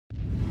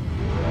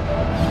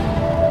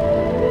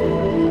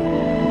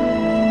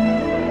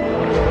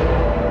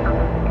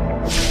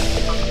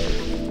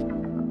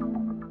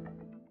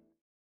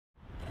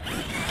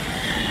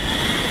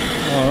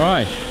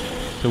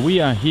we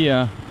are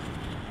here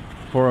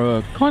for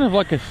a kind of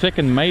like a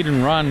second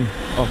maiden run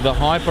of the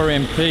Hyper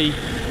MT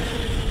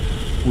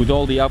with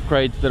all the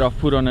upgrades that I've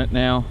put on it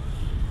now.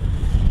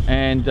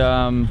 And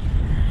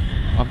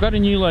I've got a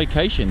new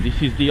location.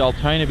 This is the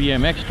Altona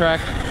BMX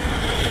track.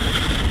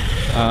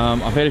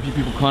 I've had a few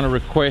people kind of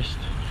request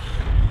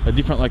a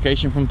different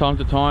location from time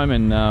to time,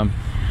 and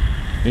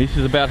this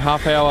is about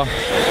half hour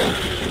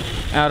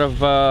out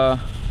of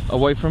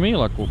away from me,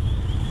 like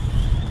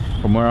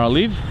from where I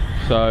live.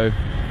 So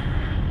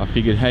I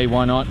figured, hey,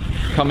 why not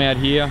come out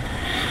here.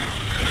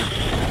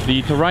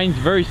 The terrain's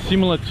very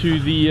similar to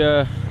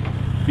the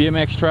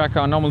BMX track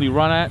I normally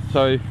run at,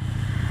 so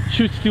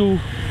should still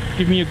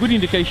give me a good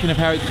indication of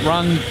how it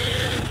runs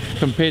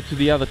compared to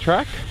the other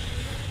track.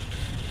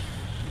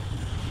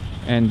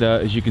 And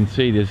as you can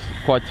see, there's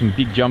quite some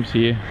big jumps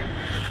here.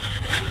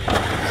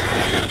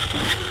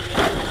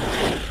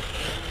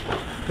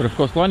 But of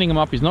course, lining them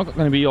up is not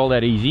going to be all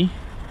that easy.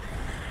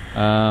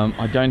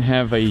 I don't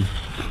have a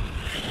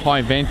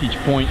high vantage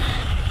point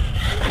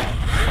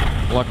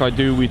like I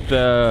do with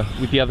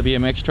the other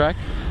BMX track.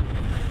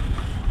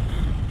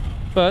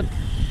 But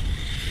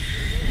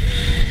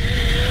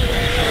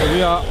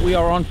we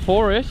are on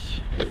 4S,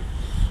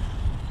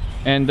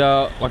 and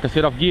like I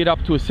said, I've geared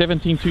up to a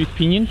 17 tooth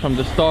pinion from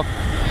the stock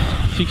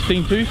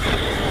 16 tooth,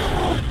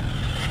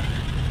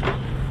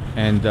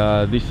 and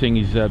this thing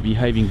is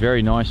behaving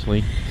very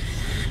nicely.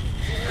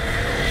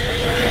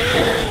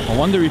 I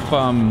wonder if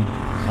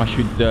I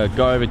should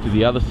go over to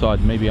the other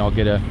side. Maybe I'll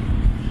get a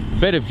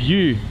better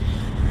view.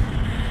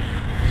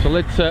 So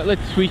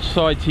let's switch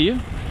sides here,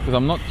 because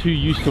I'm not too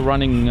used to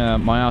running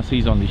my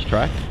RCs on this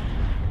track.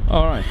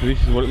 Alright, so this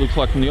is what it looks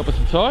like from the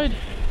opposite side.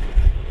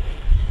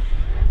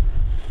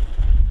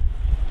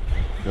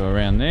 Go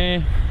around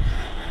there.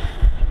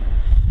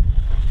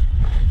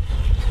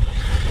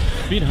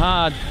 It's a bit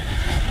hard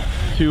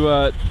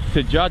to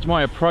judge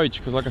my approach,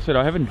 because like I said,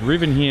 I haven't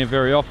driven here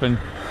very often.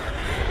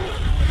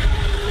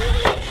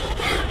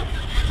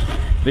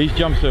 These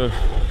jumps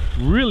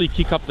really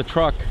kick up the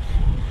truck.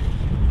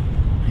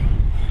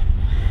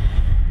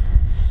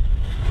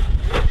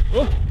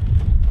 Oh,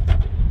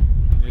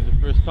 there's the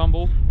first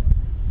tumble.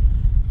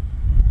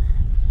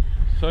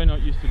 So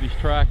not used to this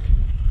track.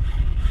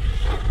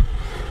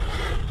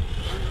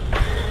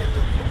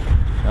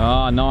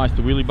 Ah, nice,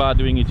 the wheelie bar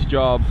doing its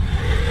job.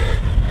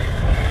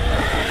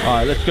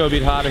 Alright, let's go a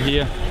bit harder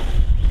here.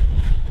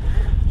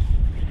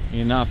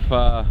 Enough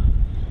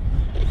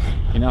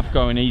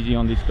going easy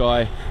on this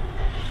guy.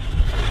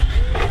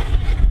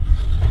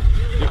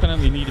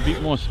 Definitely need a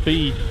bit more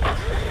speed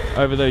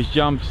over those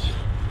jumps. So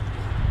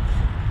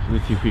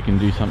let's see if we can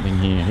do something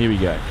here. Here we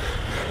go.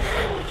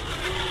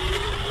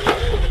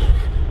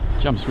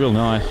 Jumps real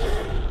nice.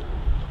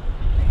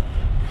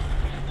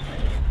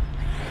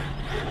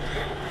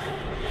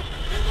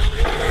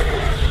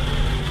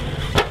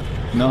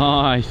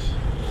 Nice.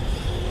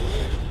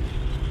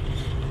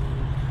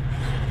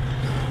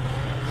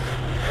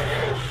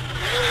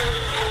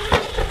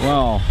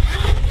 Wow.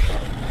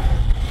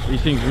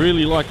 These things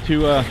really like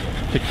to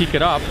kick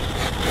it up.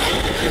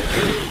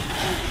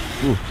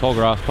 Ooh, tall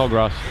grass, tall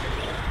grass.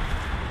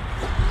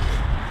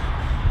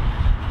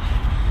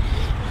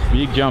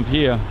 Big jump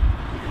here.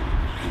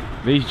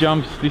 These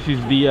jumps, this is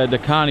the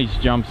carnage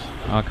jumps.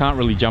 I can't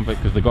really jump it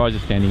because the guys are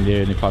standing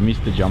there, and if I miss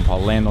the jump,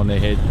 I'll land on their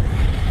head.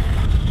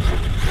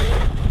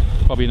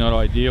 Probably not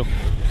ideal.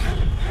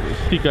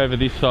 Stick over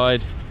this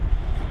side.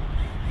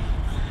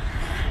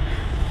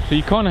 So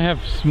you kind of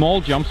have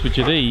small jumps, which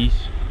are these,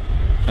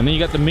 and then you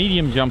got the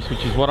medium jumps,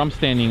 which is what I'm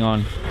standing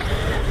on,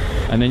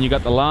 and then you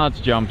got the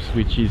large jumps,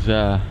 which is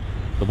the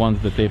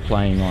ones that they're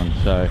playing on.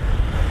 So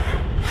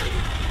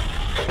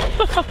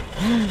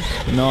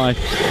nice.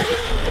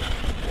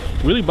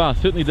 Wheelie bar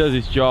certainly does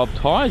its job.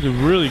 Tires are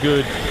really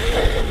good.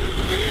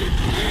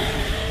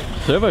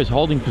 Servo's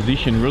holding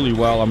position really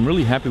well. I'm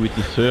really happy with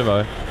this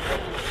servo.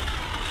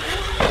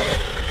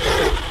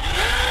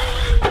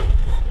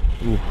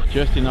 Ooh,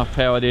 just enough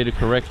power there to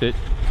correct it.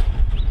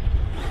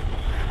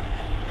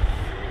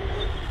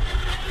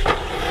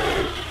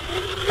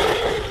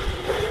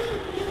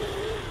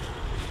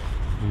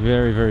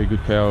 Very, very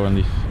good power on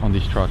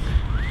this truck.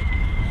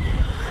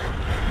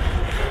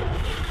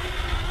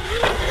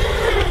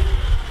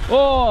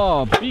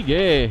 Oh, big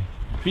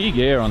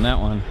air on that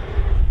one.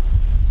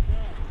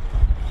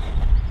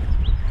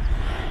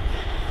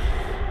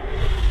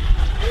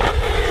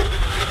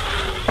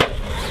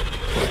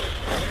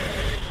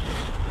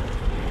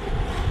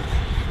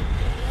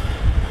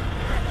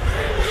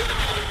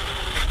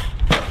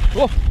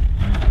 Oh,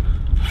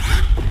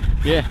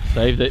 yeah,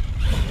 saved it.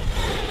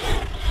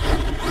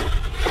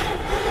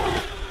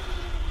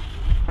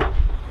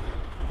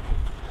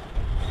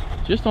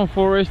 Just on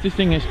 4S, this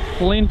thing has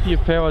plenty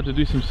of power to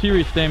do some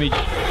serious damage,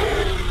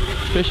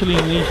 especially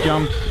in these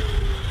jumps.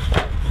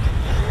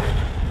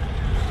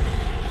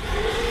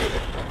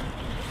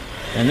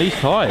 And these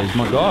tires,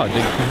 my god,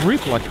 they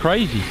grip like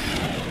crazy.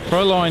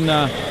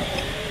 Proline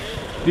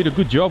did a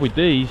good job with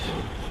these.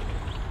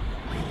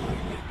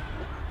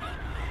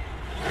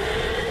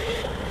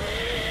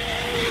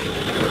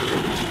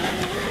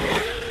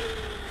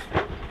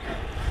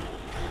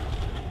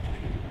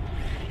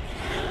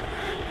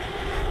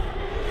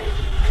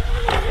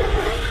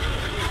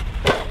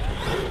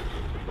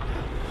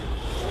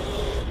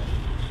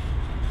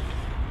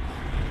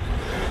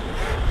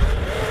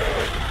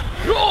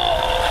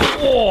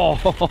 Oh!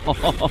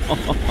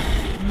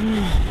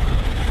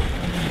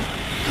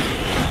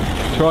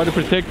 Try to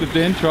protect it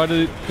then, try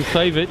to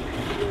save it.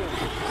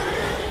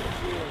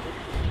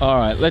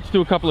 Alright, let's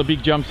do a couple of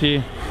big jumps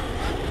here.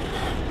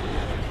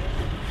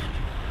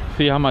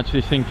 See how much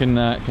this thing can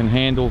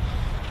handle.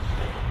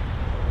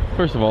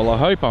 First of all, I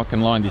hope I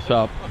can line this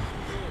up.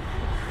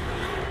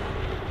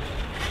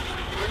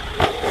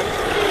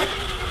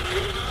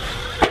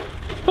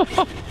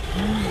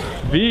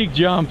 Big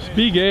jumps,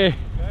 big air.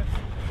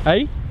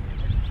 Hey?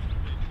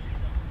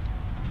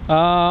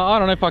 I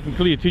don't know if I can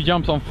clear 2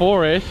 jumps on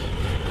 4S.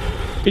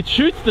 It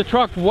shoots the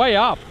truck way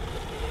up.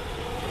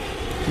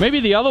 Maybe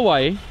the other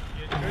way.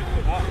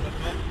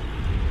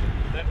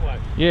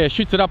 Yeah, it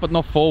shoots it up but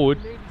not forward.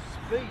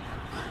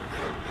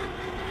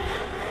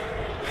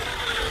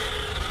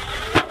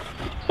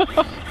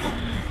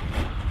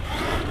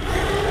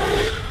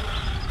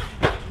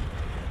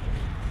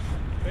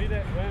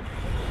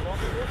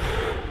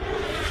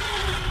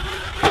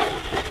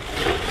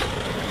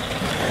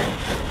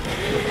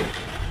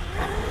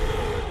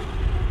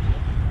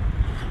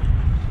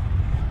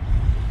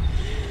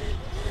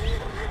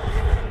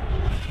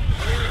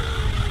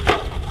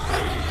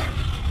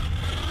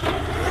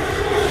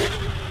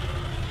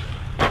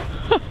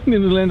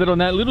 Nearly landed on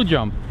that little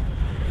jump.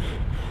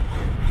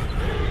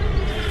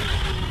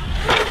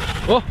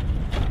 Oh!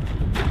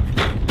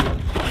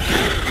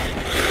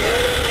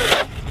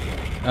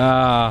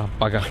 Ah,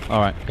 bugger.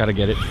 Alright, gotta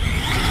get it.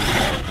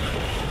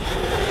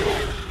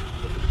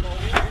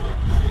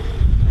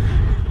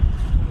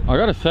 I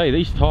gotta say,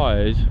 these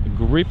tyres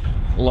grip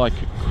like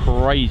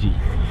crazy.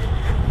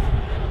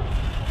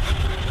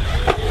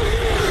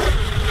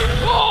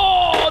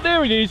 Oh,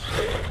 there it is!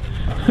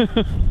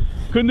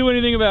 Couldn't do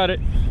anything about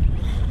it.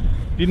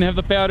 Didn't have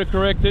the power to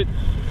correct it.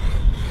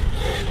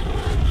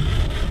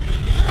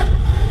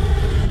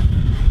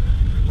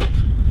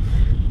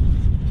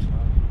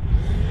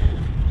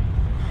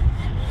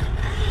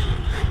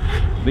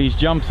 These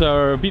jumps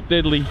are a bit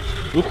deadly.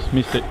 Oops,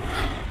 missed it.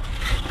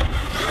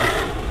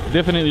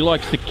 Definitely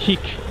likes to kick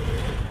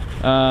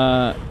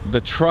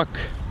the truck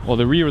or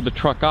the rear of the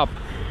truck up.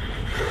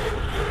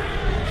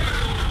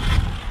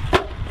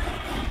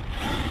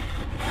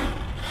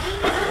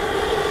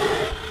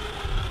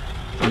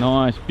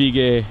 Nice big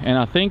air, and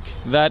I think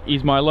that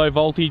is my low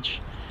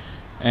voltage,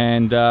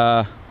 and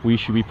we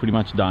should be pretty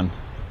much done.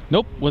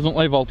 Nope, wasn't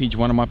low voltage,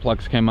 one of my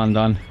plugs came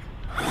undone.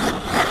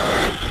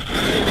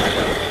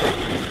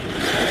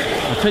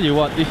 I'll tell you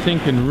what, this thing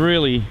can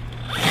really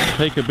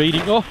take a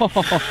beating. Oh! Oh,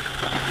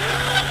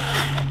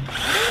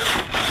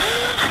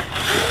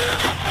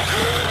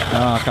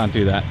 I can't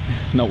do that,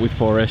 not with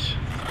 4S.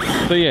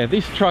 So yeah,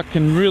 this truck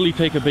can really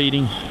take a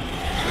beating.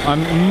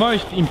 I'm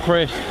most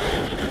impressed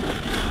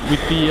with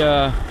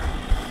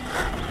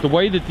the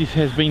way that this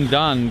has been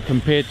done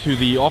compared to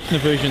the Offner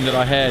version that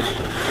I had.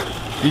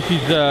 This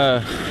is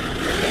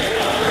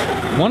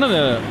one of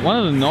the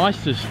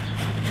nicest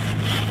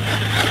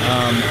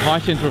high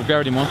center of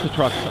gravity monster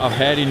trucks I've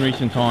had in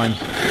recent times.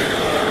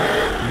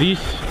 This,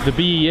 the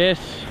BES,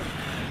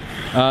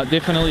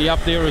 definitely up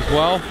there as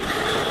well.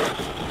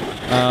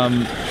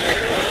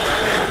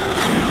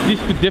 This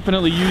could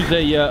definitely use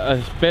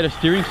a better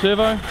steering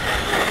servo.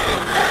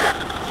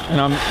 And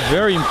I'm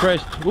very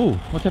impressed. Ooh,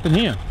 what's happened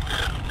here?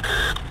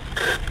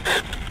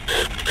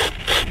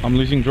 I'm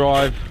losing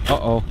drive.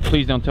 Uh-oh,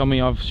 please don't tell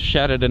me I've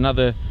shattered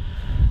another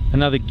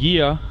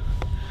gear.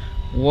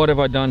 What have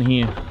I done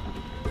here?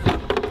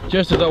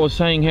 Just as I was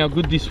saying how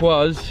good this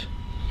was,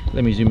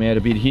 let me zoom out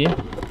a bit here.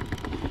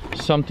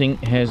 Something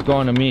has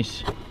gone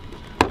amiss.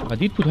 I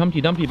did put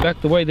Humpty Dumpty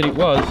back the way that it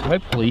was.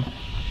 Hopefully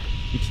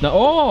it's not.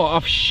 Oh,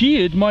 I've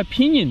sheared my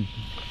pinion.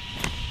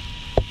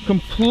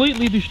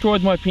 Completely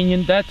destroyed my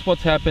pinion. That's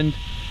what's happened.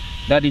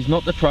 That is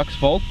not the truck's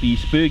fault. The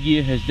spur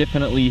gear has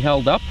definitely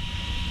held up,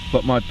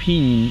 but my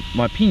pinion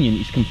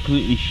is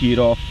completely sheared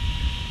off.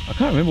 I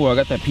can't remember where I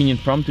got that pinion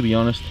from, to be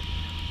honest.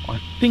 I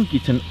think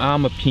it's an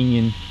armor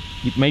pinion.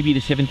 It may be the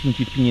 17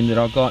 tooth pinion that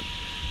I got,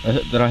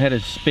 that I had a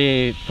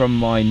spare from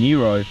my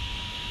Nero.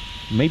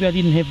 Maybe I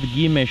didn't have the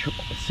gear mesh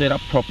set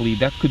up properly.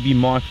 That could be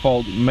my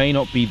fault. It may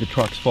not be the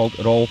truck's fault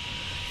at all.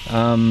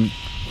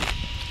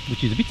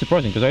 Which is a bit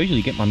surprising because I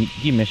usually get my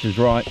gear meshes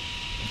right.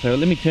 So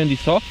let me turn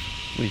this off.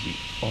 Where's the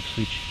off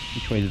switch?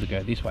 Which way does it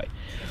go? This way.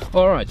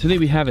 Alright, so there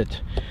we have it.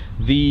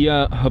 The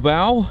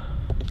HaBao,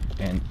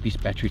 and this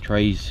battery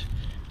tray is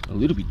a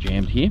little bit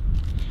jammed here.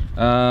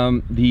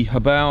 The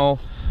HaBao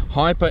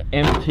Hyper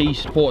MT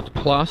Sport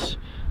Plus,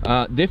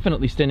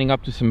 definitely standing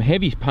up to some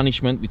heavy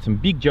punishment with some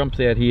big jumps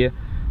out here.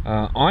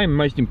 I am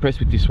most impressed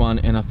with this one,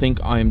 and I think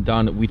I am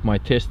done with my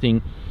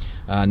testing.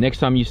 Next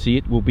time you see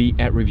it will be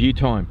at review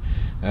time.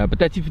 But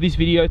that's it for this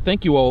video.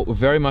 Thank you all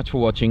very much for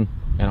watching,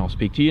 and I'll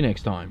speak to you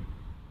next time.